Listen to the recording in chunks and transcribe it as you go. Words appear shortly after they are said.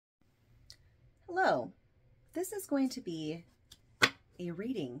Hello, this is going to be a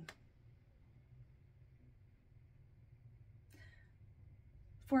reading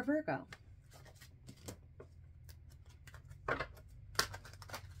for Virgo.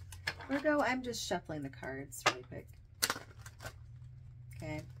 Virgo, I'm just shuffling the cards really quick.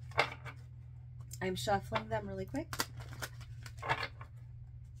 Okay. I'm shuffling them really quick.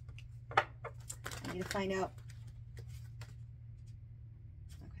 I need to find out.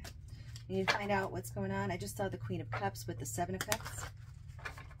 Okay. I need to find out what's going on. I just saw the Queen of Cups with the Seven of Cups.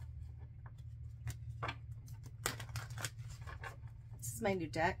 This is my new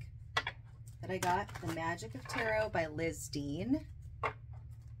deck that I got, The Magic of Tarot by Liz Dean.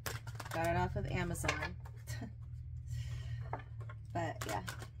 Got it off of Amazon. But yeah.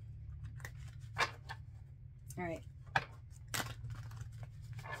 All right.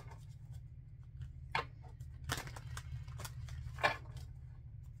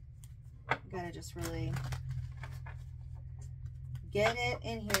 Gotta just really get it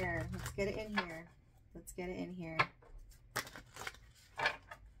in here. Let's get it in here. Let's get it in here.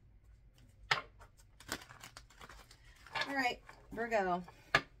 All right, Virgo.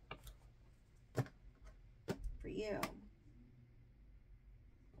 For you.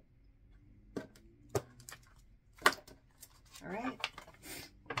 All right.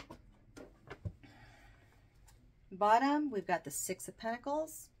 Bottom, we've got the Six of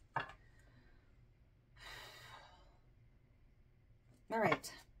Pentacles. All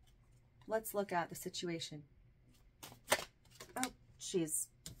right. Let's look at the situation. Oh, jeez.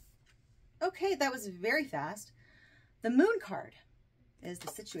 Okay, that was very fast. The Moon card is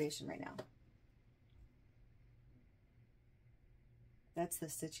the situation right now. That's the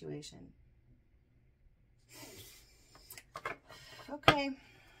situation. Okay.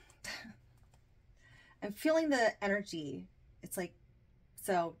 I'm feeling the energy. It's like,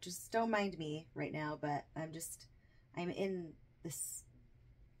 so just don't mind me right now, but I'm in this,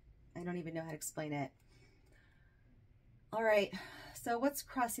 I don't even know how to explain it. All right. So what's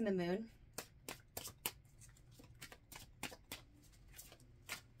crossing the moon?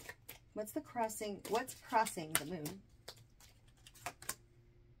 What's crossing the moon?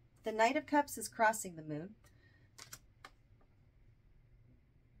 The Knight of Cups is crossing the moon.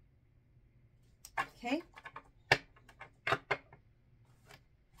 Okay.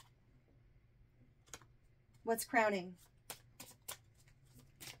 What's crowning?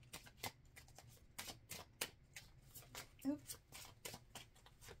 Oops.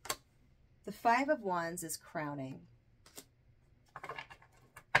 The Five of Wands is crowning.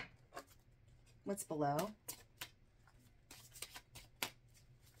 What's below?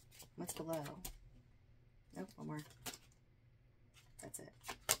 What's below? Nope, one more. That's it.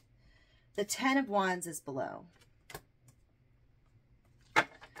 The Ten of Wands is below.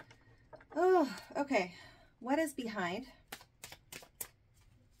 Oh, okay. What is behind?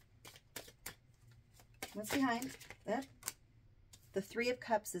 What's behind? The Three of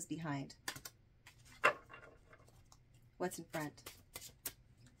Cups is behind. What's in front?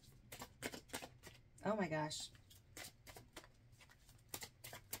 Oh my gosh.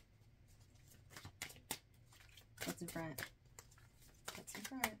 What's in front? What's in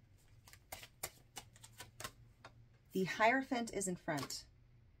front? The Hierophant is in front.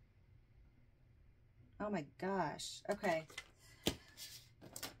 Oh my gosh. Okay.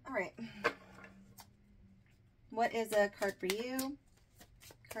 All right. What is a card for you?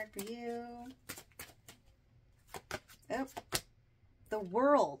 Card for you. Oh, the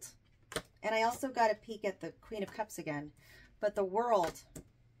World. And I also got a peek at the Queen of Cups again. But the World. Oh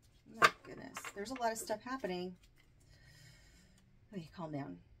my goodness. There's a lot of stuff happening. Okay, calm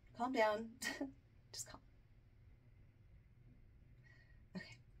down. Calm down. Just calm.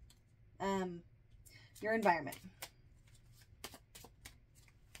 Okay. Your environment.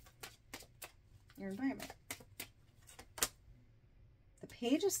 Your environment. The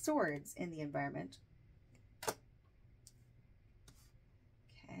Page of Swords in the environment.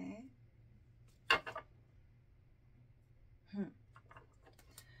 Okay.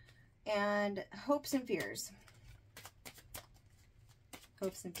 And hopes and fears.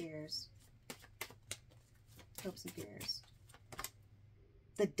 Hopes and fears. Hopes and fears.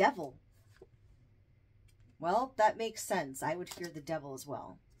 The Devil. Well, that makes sense. I would fear the devil as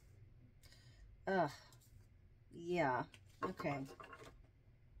well. Ugh. Yeah. Okay.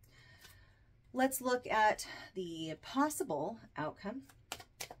 Let's look at the possible outcome.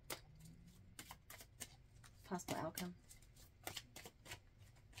 Possible outcome.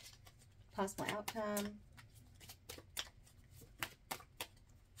 Possible outcome.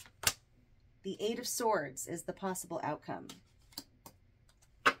 The Eight of Swords is the possible outcome.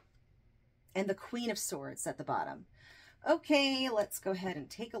 and the Queen of Swords at the bottom. Okay, let's go ahead and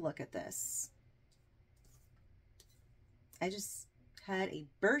take a look at this. I just had a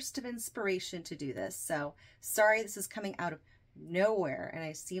burst of inspiration to do this, so sorry this is coming out of nowhere and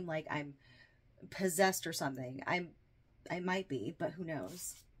I seem like I'm possessed or something. I might be, but who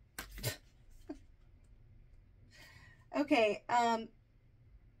knows. Okay,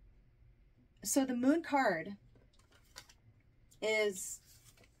 so the Moon card is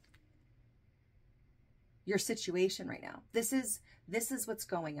your situation right now. This is what's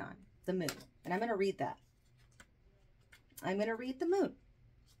going on, the Moon. And I'm going to read that. I'm going to read the Moon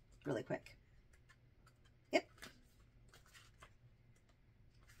really quick. Yep.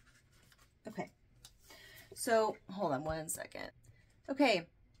 Okay. So, hold on one second. Okay.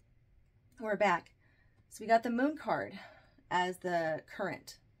 We're back. So we got the Moon card as the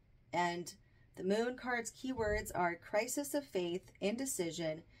current. And the Moon card's keywords are crisis of faith,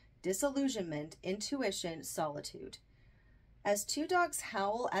 indecision, disillusionment, intuition, solitude. As two dogs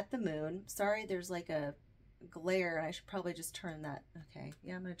howl at the moon, sorry, there's like a glare. I should probably just turn that. Okay,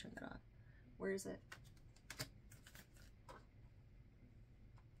 yeah, I'm going to turn that off. Where is it?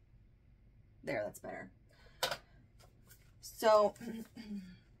 There, that's better. So,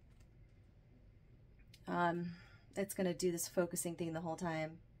 it's going to do this focusing thing the whole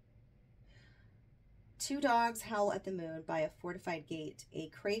time. Two dogs howl at the moon by a fortified gate. A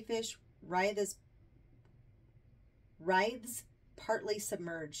crayfish writhes partly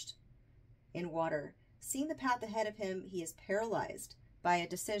submerged in water. Seeing the path ahead of him, he is paralyzed by a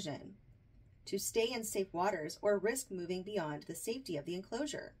decision to stay in safe waters or risk moving beyond the safety of the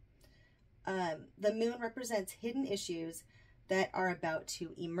enclosure. The moon represents hidden issues that are about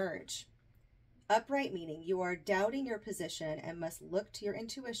to emerge. Upright meaning you are doubting your position and must look to your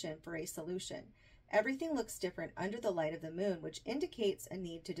intuition for a solution. Everything looks different under the light of the moon, which indicates a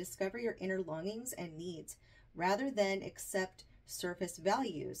need to discover your inner longings and needs rather than accept surface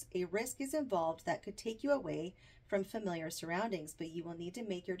values. A risk is involved that could take you away from familiar surroundings, but you will need to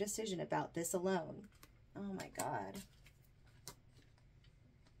make your decision about this alone. Oh my God.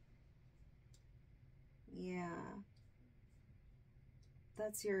 Yeah.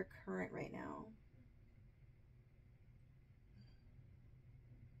 That's your current right now.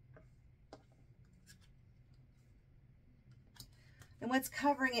 And what's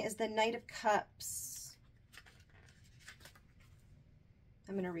covering it is the Knight of Cups.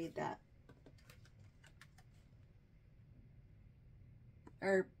 I'm going to read that.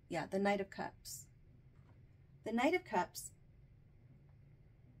 Or, yeah, the Knight of Cups. The Knight of Cups.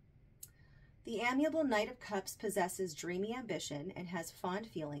 The amiable Knight of Cups possesses dreamy ambition and has fond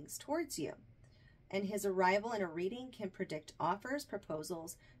feelings towards you. And his arrival in a reading can predict offers,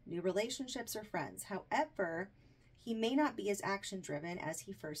 proposals, new relationships, or friends. However, he may not be as action-driven as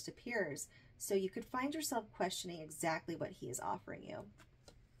he first appears, so you could find yourself questioning exactly what he is offering you.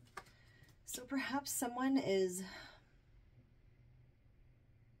 So perhaps someone is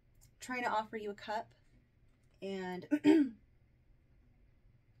trying to offer you a cup, and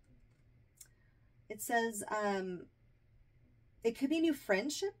it says it could be a new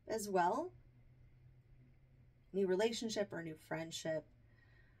friendship as well, new relationship or new friendship.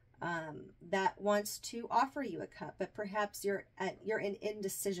 That wants to offer you a cup, but perhaps you're in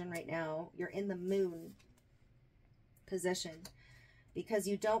indecision right now. You're in the moon position because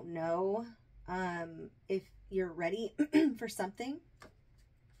you don't know if you're ready for something.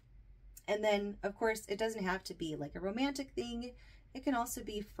 And then, of course, it doesn't have to be like a romantic thing. It can also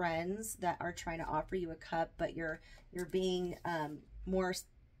be friends that are trying to offer you a cup, but you're being more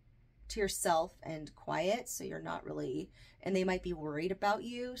to yourself and quiet, so you're not really, and they might be worried about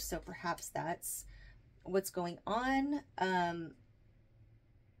you, so perhaps that's what's going on.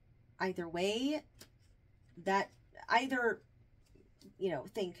 Either way, that either, you know,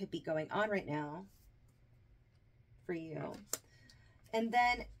 thing could be going on right now for you. And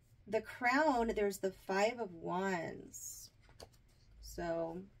then the crown, there's the Five of Wands.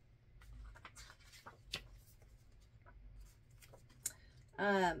 So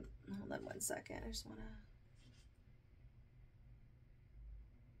hold on one second. I just want to.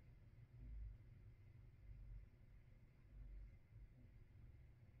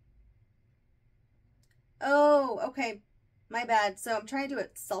 Oh, okay. My bad. So I'm trying to do a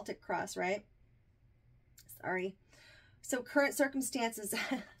Celtic cross, right? Sorry. So current circumstances.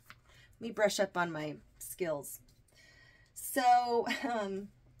 Let me brush up on my skills. So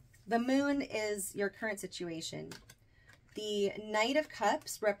the moon is your current situation. The Knight of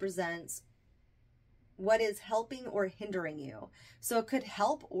Cups represents what is helping or hindering you. So it could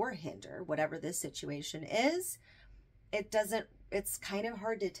help or hinder whatever this situation is. It's kind of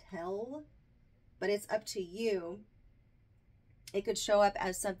hard to tell but it's up to you. It could show up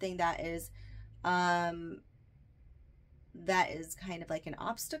as something that is kind of like an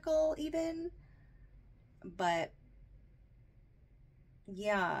obstacle even. But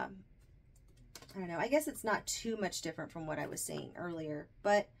yeah, I don't know. I guess it's not too much different from what I was saying earlier.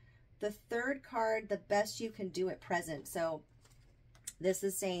 But the third card, the best you can do at present. So this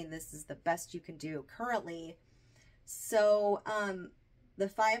is saying this is the best you can do currently. So the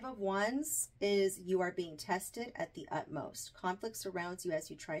Five of Wands is you are being tested at the utmost. Conflict surrounds you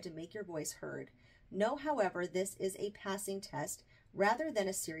as you try to make your voice heard. Know, however, this is a passing test rather than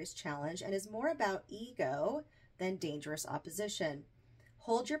a serious challenge and is more about ego than dangerous opposition.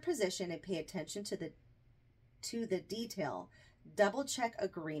 Hold your position and pay attention to the detail. Double check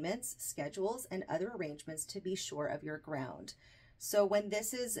agreements, schedules, and other arrangements to be sure of your ground. So when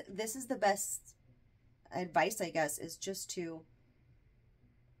this is the best advice, I guess, is just to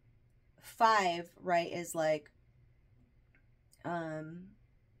 5, right, is like and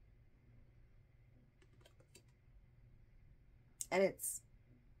it's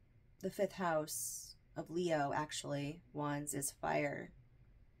the 5th house of Leo, actually. Wands is fire.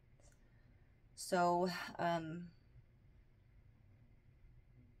 So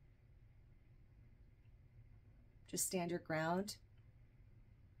just stand your ground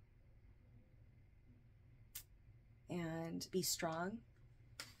and be strong.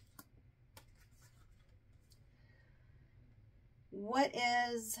 What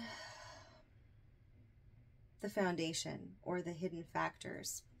is the foundation or the hidden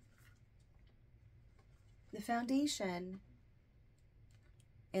factors? The foundation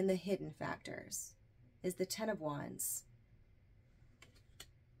and the hidden factors is the 10 of Wands.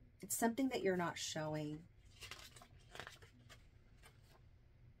 It's something that you're not showing.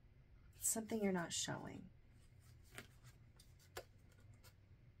 It's something you're not showing.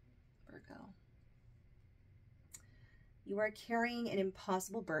 Virgo. You are carrying an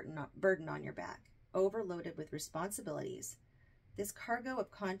impossible burden on your back, overloaded with responsibilities. This cargo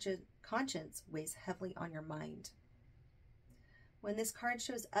of conscience weighs heavily on your mind. When this card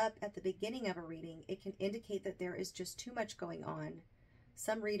shows up at the beginning of a reading, it can indicate that there is just too much going on.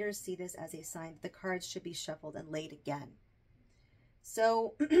 Some readers see this as a sign that the cards should be shuffled and laid again.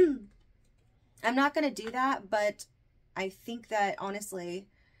 So I'm not going to do that, but I think that honestly,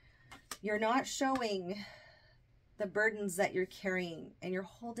 you're not showing the burdens that you're carrying, and you're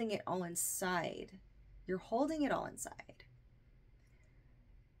holding it all inside. You're holding it all inside.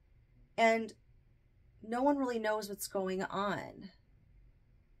 And no one really knows what's going on.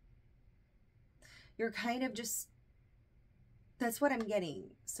 You're kind of just, that's what I'm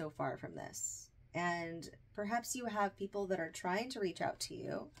getting so far from this. And perhaps you have people that are trying to reach out to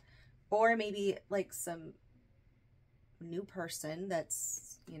you, or maybe like some new person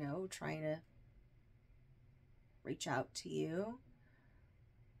that's, you know, trying to reach out to you.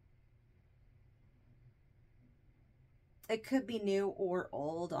 It could be new or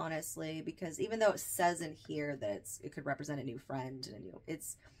old, honestly, because even though it says in here that it could represent a new friend, and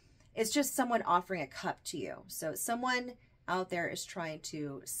it's just someone offering a cup to you. So someone out there is trying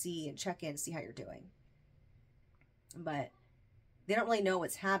to see and check in, see how you're doing. But they don't really know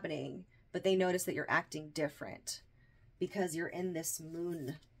what's happening, but they notice that you're acting different because you're in this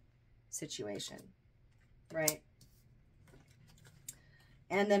moon situation, right?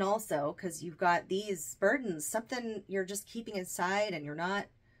 And then also, because you've got these burdens, something you're just keeping inside and you're not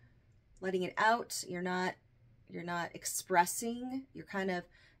letting it out. You're not expressing. You're kind of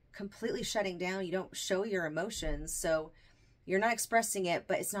completely shutting down. You don't show your emotions. So you're not expressing it,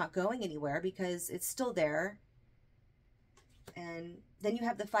 but it's not going anywhere because it's still there. And then you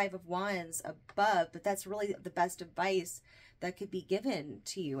have the 5 of Wands above, but that's really the best advice that could be given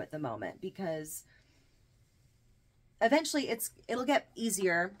to you at the moment, because eventually it'll get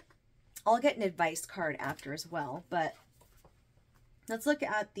easier. I'll get an advice card after as well, but let's look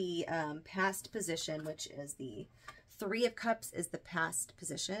at the past position, which is the 3 of Cups is the past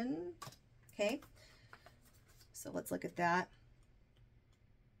position. Okay, so let's look at that.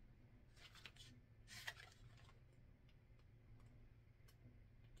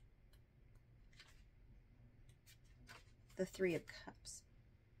 The 3 of Cups.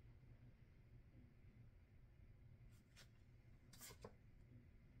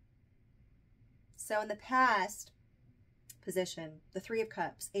 So in the past position, the 3 of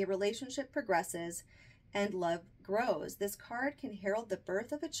Cups, a relationship progresses and love grows. This card can herald the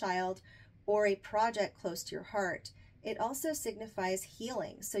birth of a child or a project close to your heart. It also signifies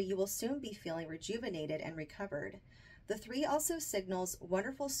healing, so you will soon be feeling rejuvenated and recovered. The 3 also signals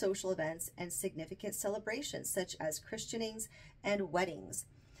wonderful social events and significant celebrations, such as christenings and weddings.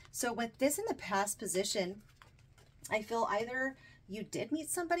 So with this in the past position, I feel either you did meet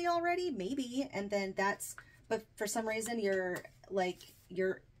somebody already, maybe, and then but for some reason you're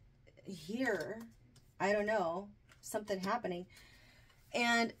here. I don't know, something happening.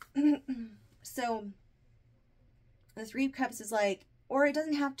 And so the Three of Cups is like, or it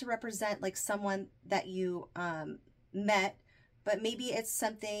doesn't have to represent like someone that you met, but maybe it's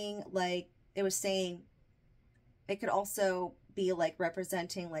something like it was saying, it could also be like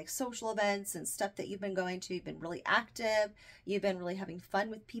representing like social events and stuff that you've been going to. You've been really active. You've been really having fun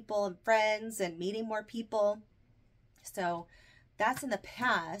with people and friends and meeting more people. So that's in the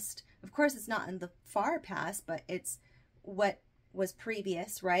past. Of course, it's not in the far past, but it's what was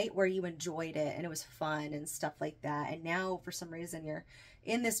previous, right? Where you enjoyed it and it was fun and stuff like that. And now for some reason you're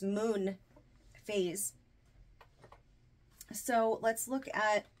in this moon phase. So let's look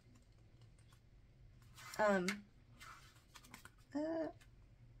at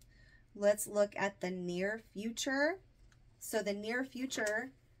the near future. So the near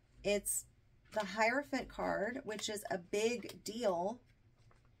future, it's the Hierophant card, which is a big deal.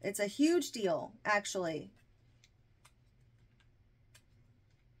 It's a huge deal, actually.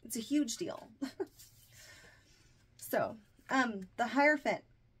 It's a huge deal. So, the Hierophant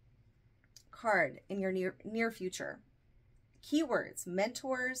card in your near future. Keywords: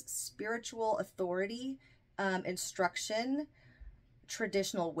 mentors, spiritual authority, instruction,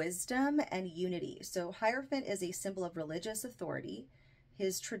 traditional wisdom, and unity. So Hierophant is a symbol of religious authority.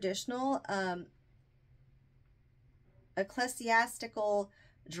 His traditional ecclesiastical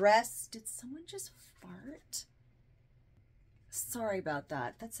dress. Did someone just fart? Sorry about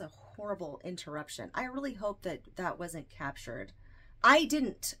that. That's a horrible interruption. I really hope that that wasn't captured. I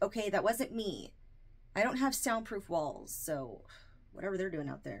didn't. Okay, that wasn't me. I don't have soundproof walls, so whatever they're doing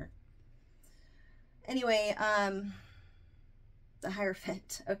out there. Anyway, the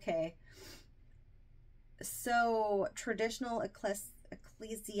Hierophant. Okay. So traditional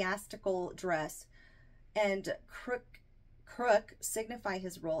ecclesiastical dress and crook signify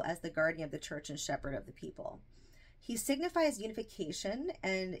his role as the guardian of the church and shepherd of the people. He signifies unification,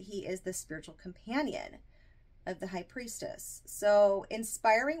 and he is the spiritual companion of the high priestess. So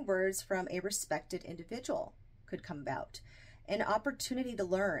inspiring words from a respected individual could come about. An opportunity to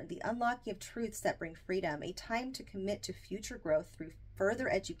learn, the unlocking of truths that bring freedom, a time to commit to future growth through further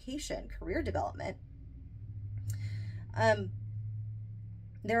education, career development.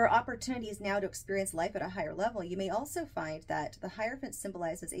 There are opportunities now to experience life at a higher level. You may also find that the Hierophant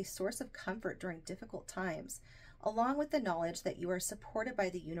symbolizes a source of comfort during difficult times, along with the knowledge that you are supported by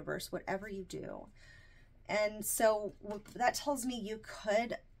the universe, whatever you do. And so that tells me you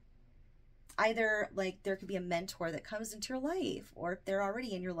could either, like, there could be a mentor that comes into your life, or if they're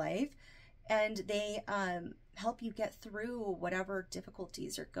already in your life and they help you get through whatever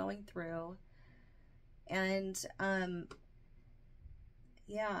difficulties you're going through. And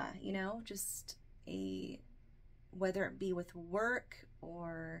yeah, you know, just whether it be with work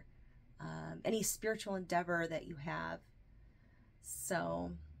or any spiritual endeavor that you have.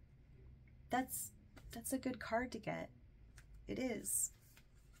 So that's a good card to get. It is.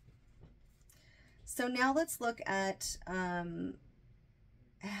 So now let's look at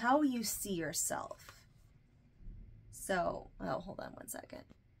how you see yourself. So, oh, hold on one second.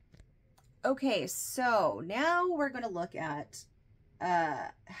 Okay, so now we're going to look at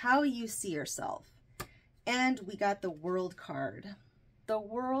how you see yourself. And we got the World card. The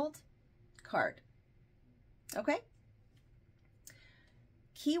World card. Okay?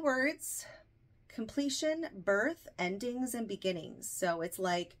 Keywords: completion, birth, endings, and beginnings. So it's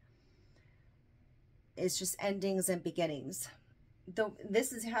like, it's just endings and beginnings.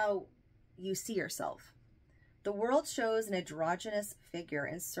 This is how you see yourself. The World shows an androgynous figure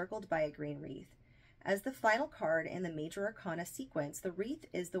encircled by a green wreath. As the final card in the major arcana sequence, the wreath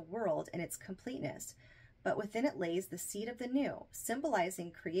is the world in its completeness, but within it lays the seed of the new, symbolizing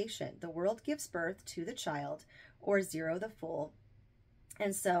creation. The world gives birth to the child, or zero the full,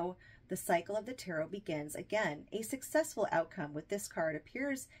 and so the cycle of the tarot begins again. A successful outcome with this card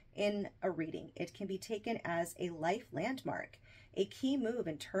appears in a reading. It can be taken as a life landmark, a key move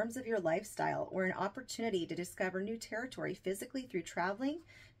in terms of your lifestyle, or an opportunity to discover new territory physically through traveling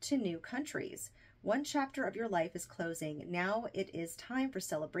to new countries. One chapter of your life is closing. Now it is time for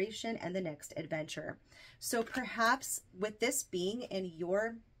celebration and the next adventure. So perhaps with this being in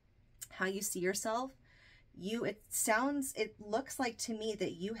your, how you see yourself, it looks like to me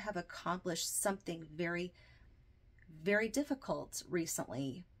that you have accomplished something very, very difficult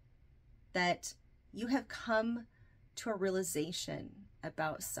recently, that you have come to a realization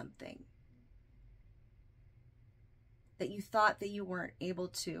about something that you thought that you weren't able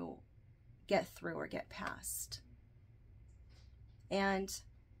to get through or get past. And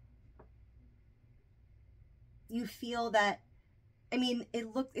you feel that, I mean,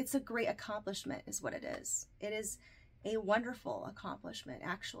 it's a great accomplishment is what it is. It is a wonderful accomplishment,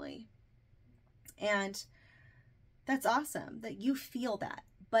 actually. And that's awesome that you feel that.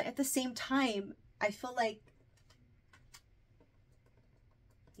 But at the same time, I feel like,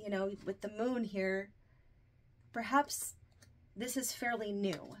 you know, with the moon here, perhaps this is fairly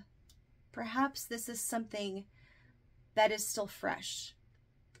new. Perhaps this is something that is still fresh.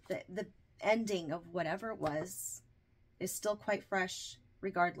 The ending of whatever it was is still quite fresh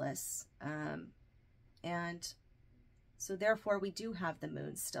regardless. And so therefore we do have the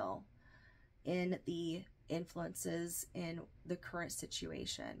moon still in the influences in the current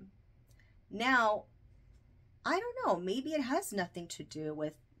situation. Now, I don't know, maybe it has nothing to do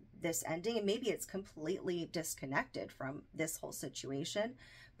with this ending, and maybe it's completely disconnected from this whole situation,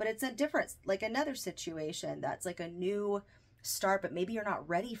 but it's a different, like another situation that's like a new start, but maybe you're not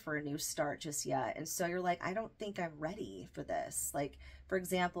ready for a new start just yet. And so you're like, I don't think I'm ready for this. Like, for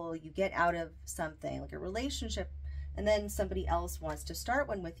example, you get out of something like a relationship and then somebody else wants to start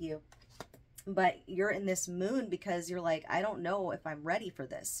one with you, but you're in this moon because you're like, I don't know if I'm ready for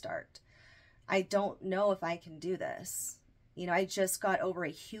this start. I don't know if I can do this. You know, I just got over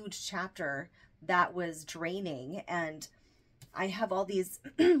a huge chapter that was draining, and I have all these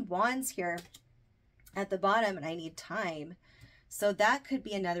wands here at the bottom, and I need time. So that could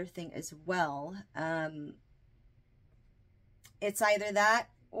be another thing as well. It's either that,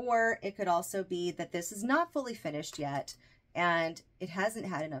 or it could also be that this is not fully finished yet, and it hasn't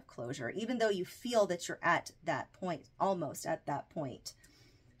had enough closure, even though you feel that you're at that point, almost at that point.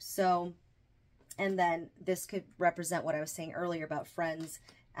 So, and then this could represent what I was saying earlier about friends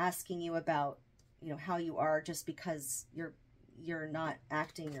asking you about, you know, how you are just because you're not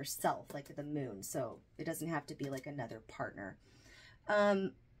acting yourself, like the moon. So it doesn't have to be like another partner.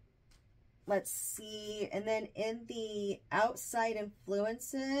 Let's see. And then in the outside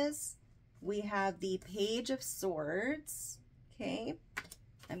influences, we have the Page of Swords. Okay.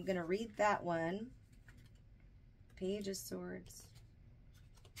 I'm going to read that one. Page of Swords.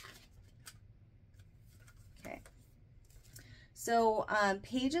 Okay. So,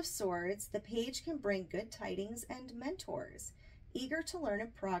 Page of Swords, the page can bring good tidings and mentors. Eager to learn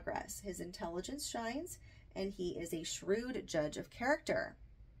and progress, his intelligence shines, and he is a shrewd judge of character.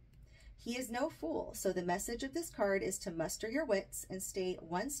 He is no fool, so the message of this card is to muster your wits and stay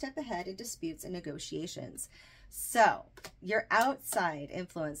one step ahead in disputes and negotiations. So, your outside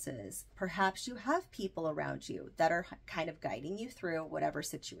influences, perhaps you have people around you that are kind of guiding you through whatever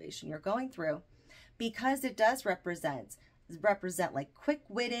situation you're going through, because it does represent like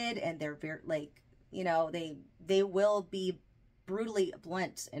quick-witted, and they're very, like, you know, they will be brutally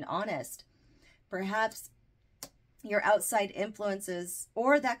blunt and honest. Perhaps your outside influences,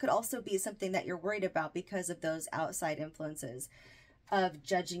 or that could also be something that you're worried about because of those outside influences of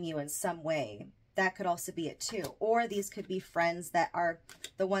judging you in some way. That could also be it too. Or these could be friends that are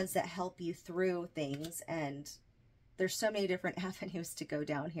the ones that help you through things, and there's so many different avenues to go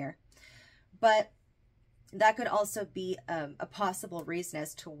down here. But that could also be a possible reason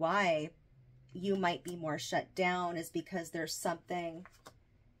as to why you might be more shut down, is because there's something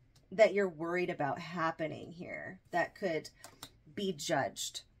that you're worried about happening here that could be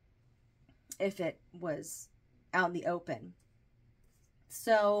judged if it was out in the open.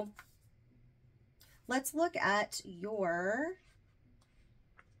 So let's look at your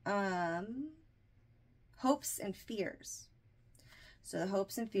hopes and fears. So the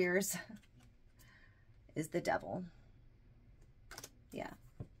hopes and fears is the Devil. Yeah.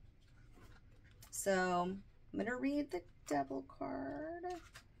 So I'm going to read the Devil card.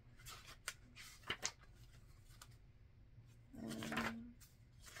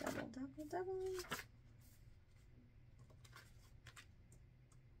 Devil.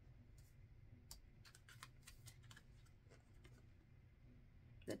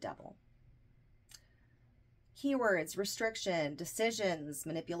 The Devil. Keywords: restriction, decisions,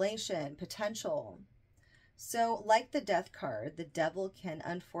 manipulation, potential. So, like the Death card, the Devil can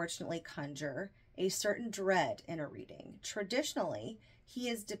unfortunately conjure a certain dread in a reading. Traditionally, he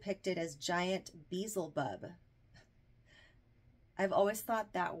is depicted as giant Beelzebub. I've always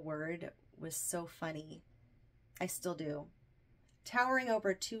thought that word was so funny. I still do. Towering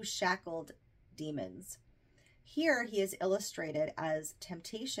over two shackled demons. Here he is illustrated as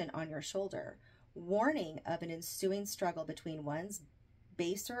temptation on your shoulder, warning of an ensuing struggle between one's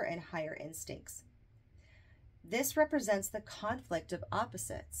baser and higher instincts. This represents the conflict of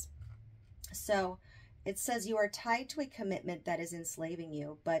opposites. So It says you are tied to a commitment that is enslaving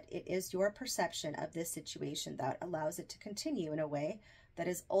you, but it is your perception of this situation that allows it to continue in a way that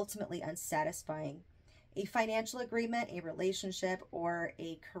is ultimately unsatisfying. A financial agreement, a relationship, or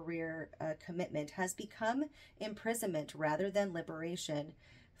a career commitment has become imprisonment rather than liberation.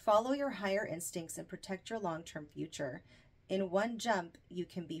 Follow your higher instincts and protect your long-term future. In one jump, you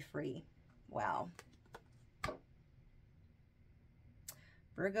can be free. Wow.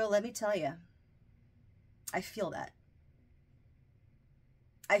 Virgo, let me tell you, I feel that.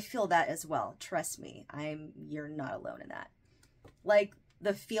 I feel that as well. Trust me, you're not alone in that. Like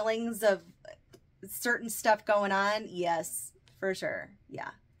the feelings of certain stuff going on, yes, for sure.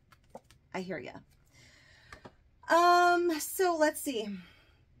 Yeah, I hear you. So let's see.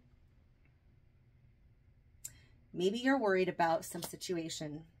 Maybe you're worried about some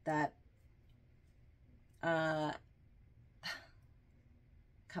situation that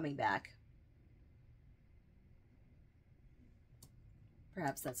coming back.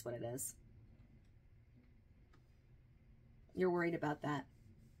 Perhaps that's what it is. You're worried about that.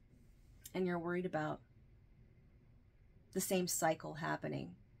 And you're worried about the same cycle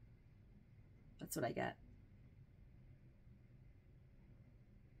happening. That's what I get.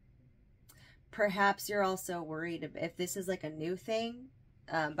 Perhaps you're also worried if this is like a new thing.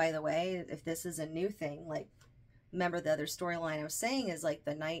 By the way, if this is a new thing, like, remember the other storyline I was saying is like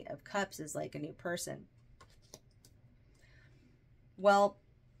the Knight of Cups is like a new person. Well,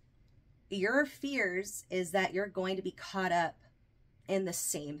 your fears is that you're going to be caught up in the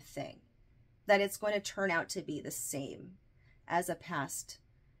same thing. That it's going to turn out to be the same as a past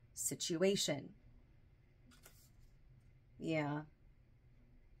situation. Yeah.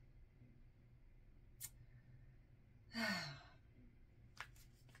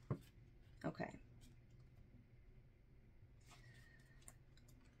 Okay.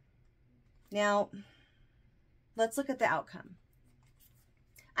 Now, let's look at the outcome.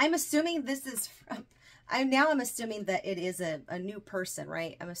 I'm assuming this is, I'm assuming that it is a new person,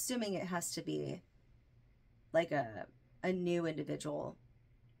 right? I'm assuming it has to be like a new individual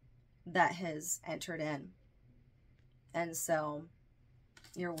that has entered in. And so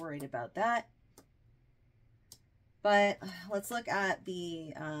you're worried about that. But let's look at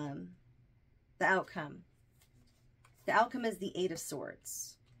the outcome. The outcome is the Eight of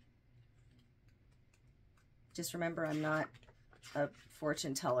Swords. Just remember, I'm not a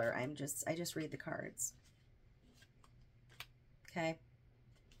fortune teller. I just read the cards. Okay.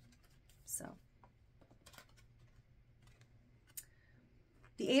 So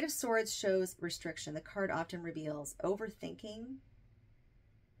the Eight of Swords shows restriction. The card often reveals overthinking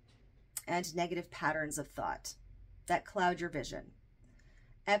and negative patterns of thought that cloud your vision.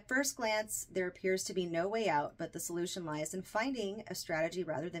 At first glance, there appears to be no way out, but the solution lies in finding a strategy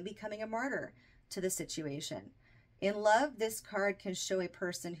rather than becoming a martyr to the situation. In love, this card can show a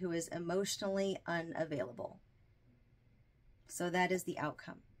person who is emotionally unavailable. So that is the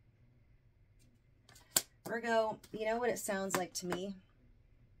outcome. Virgo, you know what it sounds like to me?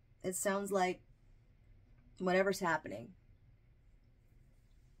 It sounds like whatever's happening,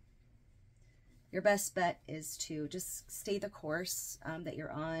 your best bet is to just stay the course that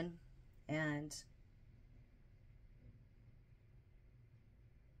you're on and,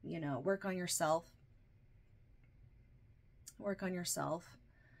 you know, work on yourself. Work on yourself.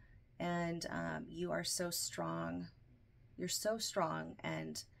 And you are so strong. You're so strong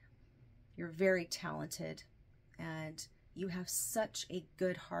and you're very talented. And you have such a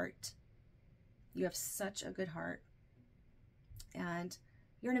good heart. You have such a good heart. And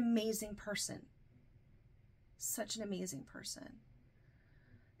you're an amazing person. Such an amazing person.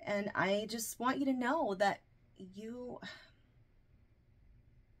 And I just want you to know that you're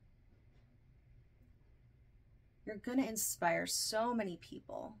going to inspire so many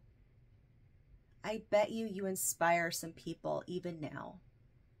people. I bet you inspire some people even now.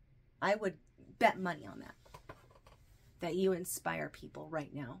 I would bet money on that you inspire people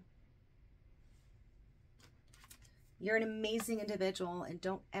right now. You're an amazing individual, and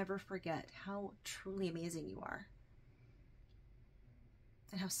don't ever forget how truly amazing you are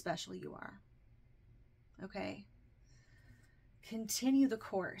and how special you are. Okay? Continue the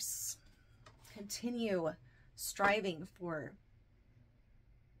course. Continue striving for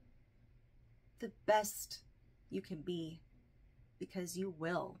the best you can be, because you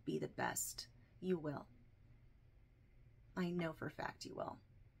will be the best. You will. I know for a fact you will.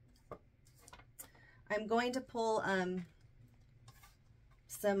 I'm going to pull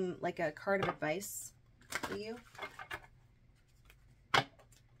like a card of advice for you.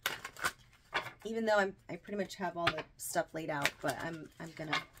 Even though I pretty much have all the stuff laid out, but I'm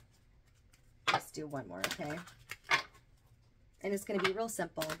gonna just let's do one more, okay? And it's going to be real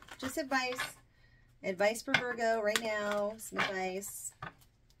simple. Just advice. Advice for Virgo right now. Some advice.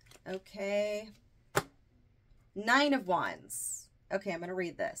 Okay. 9 of Wands. Okay, I'm going to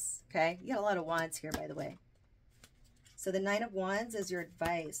read this, okay? You got a lot of wands here, by the way. So the 9 of Wands is your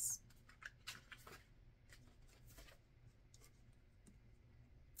advice.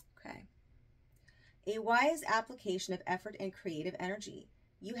 Okay. A wise application of effort and creative energy.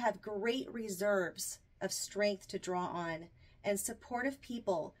 You have great reserves of strength to draw on and supportive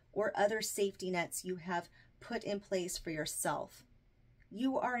people or other safety nets you have put in place for yourself.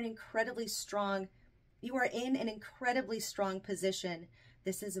 You are in an incredibly strong position.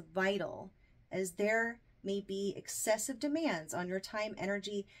 This is vital, as there may be excessive demands on your time,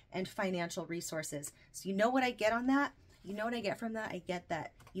 energy, and financial resources. So you know what I get on that? You know what I get from that? I get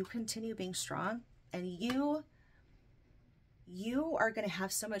that you continue being strong, and you are going to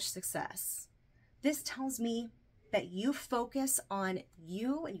have so much success. This tells me that you focus on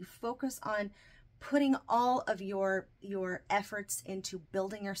you, and you focus on putting all of your efforts into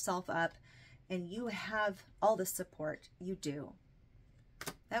building yourself up, and you have all the support. You do.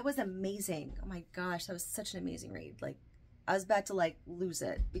 That was amazing. Oh my gosh, that was such an amazing read. Like, I was about to like lose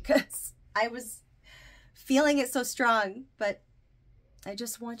it because I was feeling it so strong, but I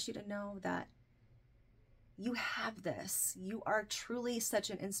just want you to know that you have this. You are truly such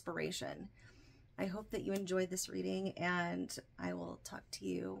an inspiration. I hope that you enjoyed this reading, and I will talk to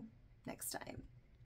you next time.